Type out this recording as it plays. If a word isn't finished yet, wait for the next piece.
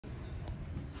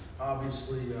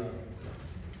Obviously,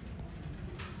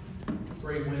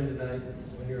 great win tonight.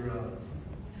 When your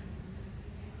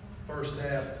first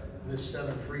half missed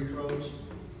 7 free throws,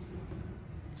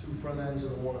 2 front ends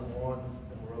and a 1-on-1,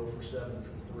 and we're 0 for 7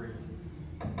 from 3.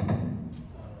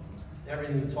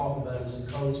 Everything you talk about as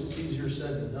a coach, it's easier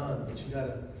said than done, but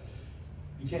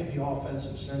you can't be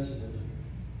offensive sensitive.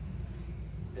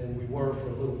 And we were for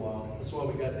a little while. That's why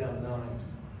we got down 9.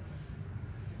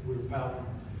 We were pouting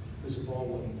because the ball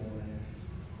wasn't going in.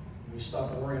 We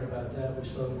stopped worrying about that. We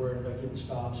started worrying about getting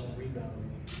stops and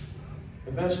rebounding.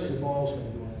 Eventually the ball's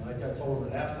going to go in. Like I told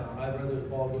them at halftime, I'd rather the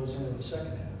ball goes in the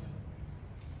second half.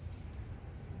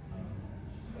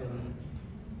 And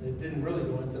it didn't really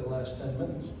go into the last 10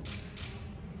 minutes.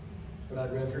 But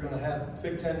I'd rather, if you're going to have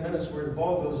pick 10 minutes where the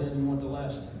ball goes in, you want the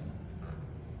last 10.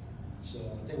 So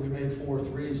I think we made 4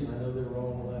 threes, and I know they were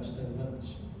all in the last 10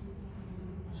 minutes.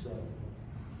 So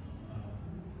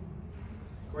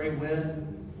great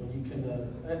win. When you can,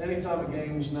 anytime a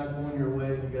game's not going your way,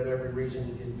 you got every reason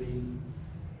to get beat,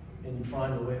 and you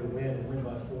find a way to win and win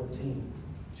by 14,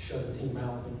 shut a team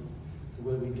out the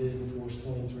way we did and force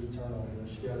 23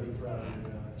 turnovers. You got to be proud of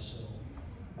your guys. So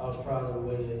I was proud of the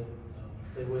way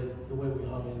the way we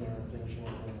hung in there and things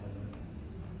weren't going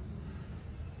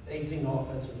right. 18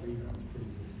 offensive rebounds,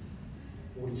 pretty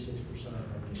good. 46% of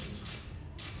our misses.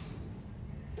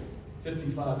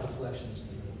 55 deflections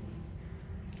today.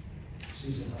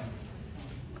 Season high.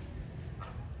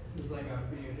 It was like I'm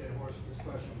being a dead horse with this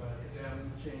question, but them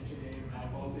change the game on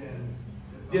both ends.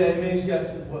 Yeah, I mean, he's got,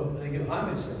 well, they give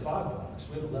Hyman's got 5 blocks.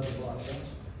 We have 11 block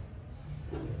shots.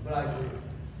 But I agree with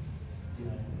him. You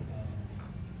know,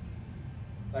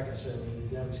 like I said, I mean,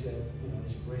 Dev's got,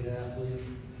 he's a great athlete,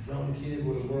 young kid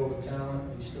with a world of talent.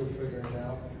 He's still figuring it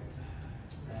out.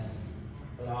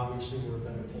 But obviously, we're a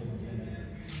better team with him.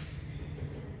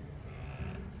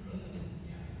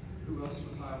 Who else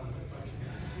was high with deflections?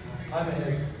 Hyman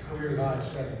had career high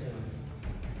 17.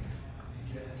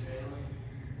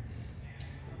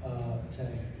 Jalen?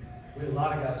 10. We had a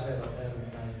lot of guys had him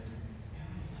tonight.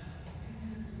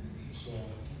 So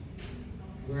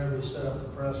we were able to set up the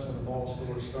press when the ball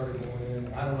started going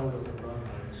in. I don't know what the run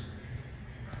was.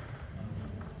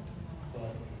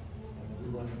 But we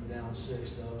went from down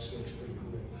 6 to up 6 pretty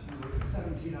quick.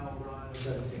 17-0 run,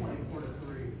 24 to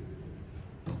 3.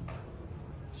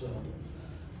 So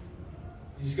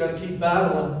you just got to keep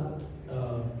battling.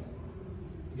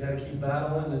 You got to keep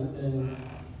battling, and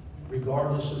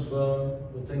regardless of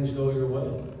when things go your way,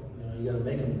 you got to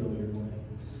make them go your way,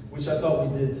 which I thought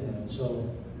we did tonight. So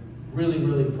really,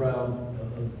 really proud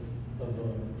of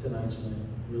tonight's win.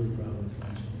 Really proud of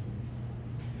tonight's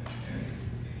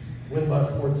win. Win by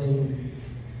 14.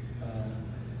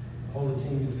 Hold the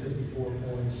team to 54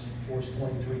 points. Forced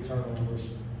 23 turnovers.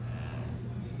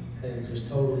 And just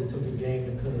totally took a game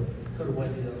that could have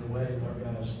went the other way. And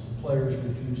our guys, the players,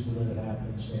 refused to let it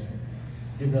happen. So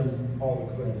give them all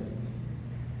the credit.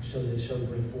 They showed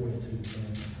great fortitude.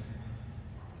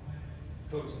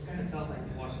 Coach, this kind of felt like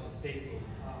the Washington State game.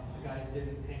 The guys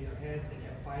didn't hang their heads; they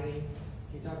kept fighting.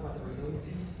 Can you talk about the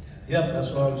resiliency? Yep,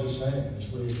 that's what I was just saying.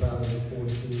 Just really proud of their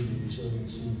fortitude and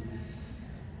resiliency.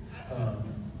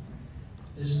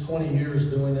 This is 20 years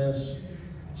doing this.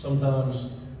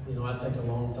 Sometimes, I think a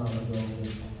long time ago that,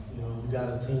 you got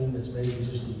a team that's maybe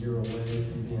just a year away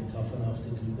from being tough enough to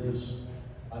do this.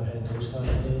 I've had those kind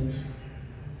of teams.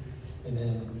 And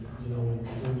then,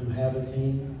 when you have a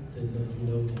team that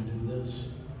can do this,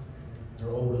 they're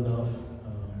old enough,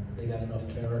 they got enough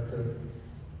character,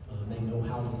 they know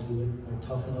how to do it, they're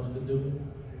tough enough to do it.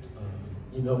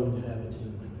 When you have a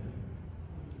team like that.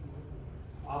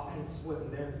 Offense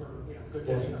wasn't there for a good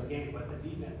portion of the game, but the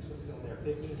defense was still there.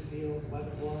 15 steals,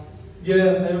 11 blocks.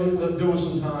 Yeah, there was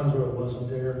some times where it wasn't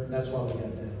there. That's why we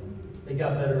got down. It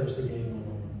got better as the game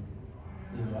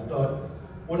went on. I thought,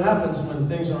 what happens when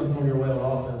things aren't going your way on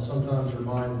offense, sometimes your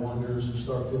mind wanders, you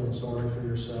start feeling sorry for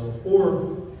yourself,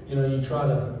 or, you try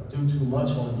to do too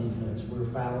much on defense. We're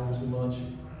fouling too much.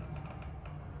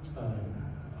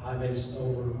 Jaime's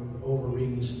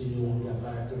overreading the steal and got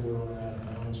back to work on that in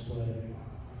bounds play.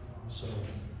 So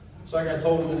it's like I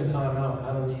told him in the timeout,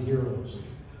 I don't need heroes.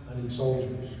 I need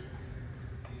soldiers.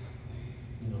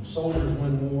 Soldiers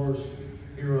win wars.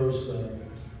 Heroes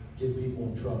get people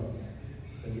in trouble.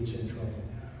 They get you in trouble.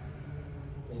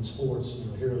 In sports,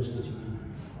 heroes get you beat.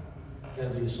 You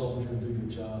got to be a soldier and do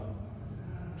your job.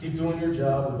 Keep doing your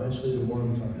job. Eventually, the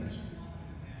worm turns.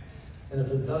 And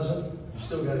if it doesn't, you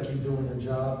still got to keep doing your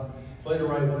job. Play the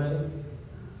right way,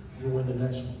 you'll win the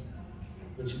next one.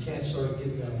 But you can't start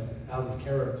getting out of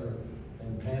character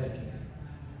and panicking.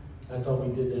 I thought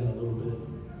we did that a little bit.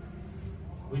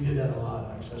 We did that a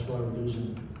lot, actually. That's why we're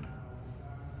losing.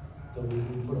 So we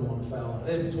put them on the foul.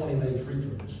 They have 20 made free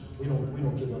throws. We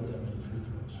don't give up that many free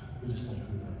throws. We just don't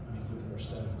do that. I mean, look at our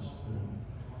stats.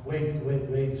 Way too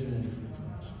many free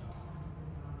throws.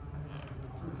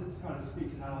 This kind of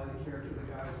speaks not only the character of the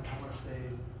guys and how much they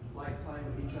like playing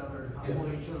with each other, and how they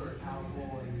hold each other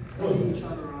accountable and building each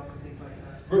other up and things like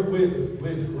that. We're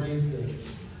great.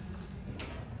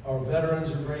 Our veterans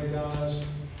are great guys.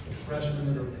 The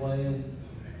freshmen that are playing,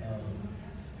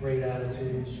 great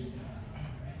attitudes.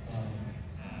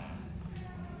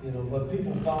 But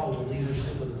people follow the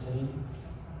leadership of the team.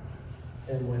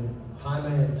 And when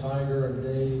Jaime and Tiger and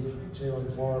Dave,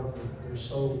 Jalen Clark, they're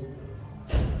such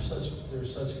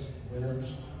winners,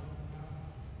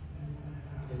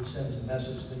 it sends a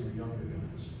message to your younger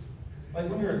guys. Like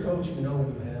when you're a coach, you know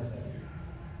when you have that.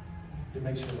 It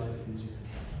makes your life easier.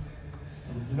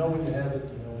 And you know when you have it,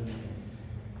 you know when you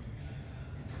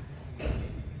don't.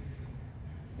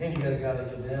 And you got a guy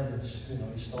like Adam that's, he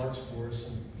starts for us,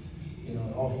 and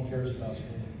all he cares about is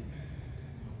winning.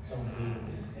 It's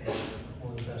unbelievable.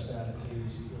 One of the best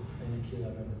attitudes of any kid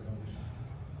I've ever coached.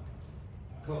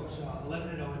 Coach,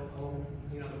 11-0 at home.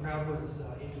 The crowd was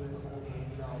into it the whole game.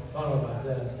 I don't know about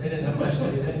that. They didn't have much to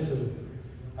get into.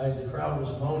 The crowd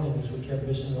was moaning as we kept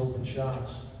missing open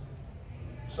shots.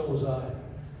 So was I.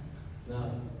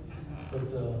 No. But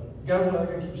you got one,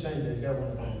 like I keep saying, Dave, you got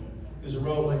one at home. Because the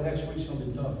road, like next week's going to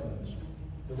be tough, guys.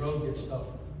 The road gets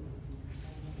tougher.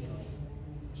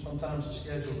 Sometimes the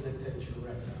schedule dictates your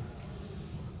record.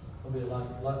 It'll be a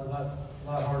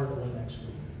lot harder to win next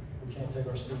week. We can't take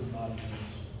our student body with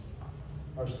us.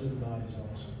 Our student body is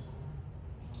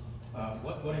awesome.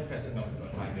 What impressed you most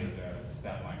about Jaime's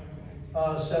stat line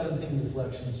tonight? 17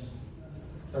 deflections,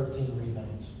 13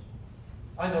 rebounds.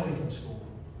 I know he can score.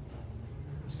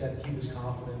 He's got to keep his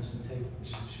confidence and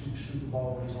shoot the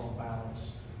ball when he's on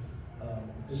balance.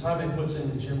 Because Jaime puts in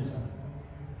the gym time.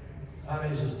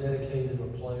 Jaime's as dedicated a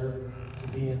player to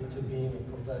being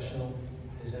a professional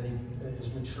as his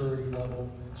maturity level.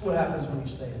 It's what happens when you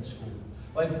stay in school.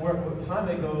 Like where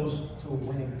Jaime goes to a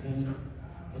winning team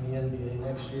in the NBA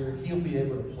next year, he'll be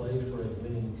able to play for a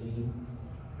winning team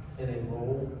in a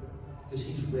role because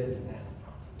he's ready now.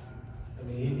 I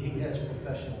mean, he has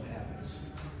professional habits,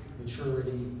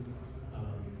 maturity,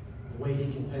 the way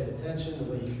he can pay attention,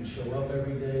 the way he can show up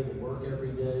every day, the work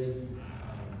every day.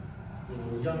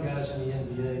 The young guys in the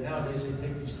NBA, nowadays they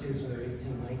take these kids when they're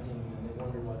 18, 19, and they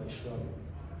wonder why they struggle.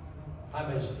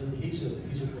 He's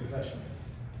a professional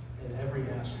in every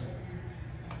aspect.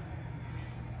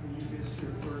 When you miss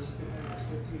your first 15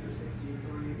 or 16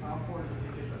 threes, how important is it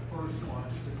to get the first one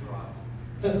to drop?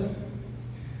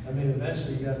 I mean,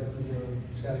 eventually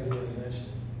it's got to go in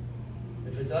eventually.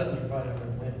 If it doesn't, you're probably not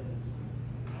going to win.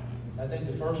 I think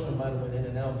the first one might have went in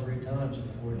and out 3 times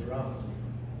before it dropped.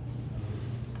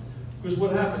 Because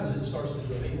what happens, it starts to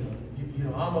go even.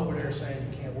 I'm over there saying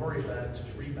you can't worry about it,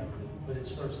 just rebound it. But it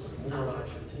starts to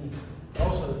demoralize your team.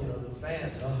 Also, the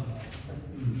fans,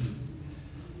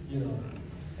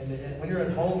 and when you're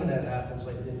at home and that happens,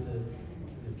 like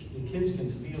the kids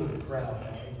can feel the crowd,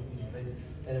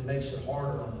 and it makes it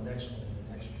harder on the next one and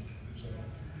the next one. So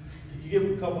you give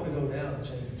a couple to go down, it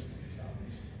changes things,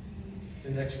 obviously.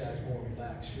 The next guy's more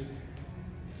relaxed shooting.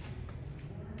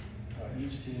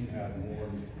 Each team had more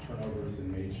turnovers and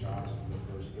made shots in the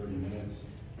first 30 minutes,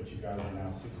 but you guys are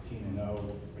now 16-0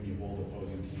 when you hold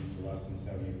opposing teams to less than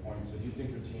 70 points. So do you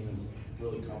think your team is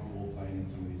really comfortable playing in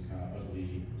some of these kind of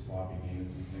ugly, sloppy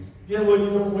games, do you think? Yeah, well,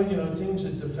 teams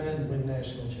that defend win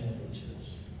national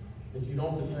championships. If you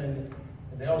don't defend,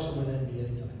 and they also win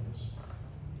NBA titles.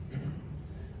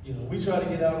 We try to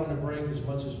get out on the break as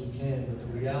much as we can, but the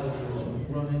reality is when you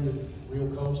run into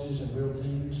real coaches and real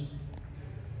teams,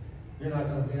 you're not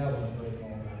going to be out on the break all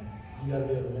night. You got to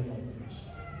be able to win like this.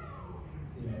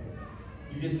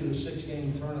 You get to the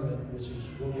 6-game tournament, which is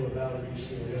what we're about at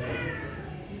UCLA.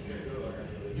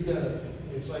 You got to.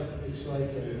 It's like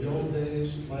the old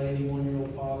days. My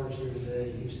 81-year-old father's here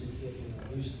today. He used to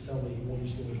tell me he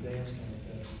used to do a dance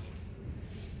contest.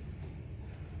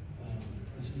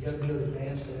 You got to be able to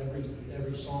dance to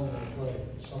every song I play.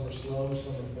 Some are slow,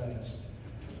 some are fast.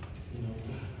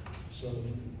 So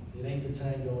it ain't the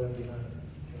tango every night,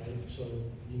 right? So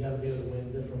you got to be able to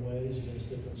win different ways against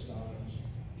different styles.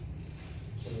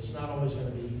 So it's not always going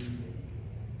to be easy.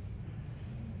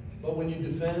 But when you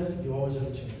defend, you always have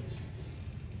a chance.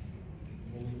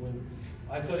 When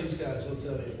I tell these guys, they'll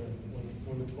tell you,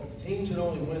 when the teams that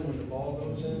only win when the ball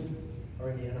goes in are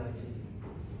in the NIT.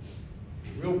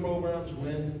 Real programs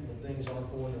win when things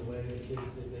aren't going their way. The kids,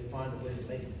 they find a way to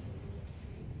make it.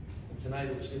 And tonight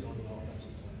it was hitting on the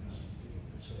offensive plans.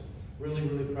 So Really,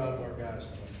 really proud of our guys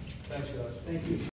tonight. Thanks, guys. Thank you.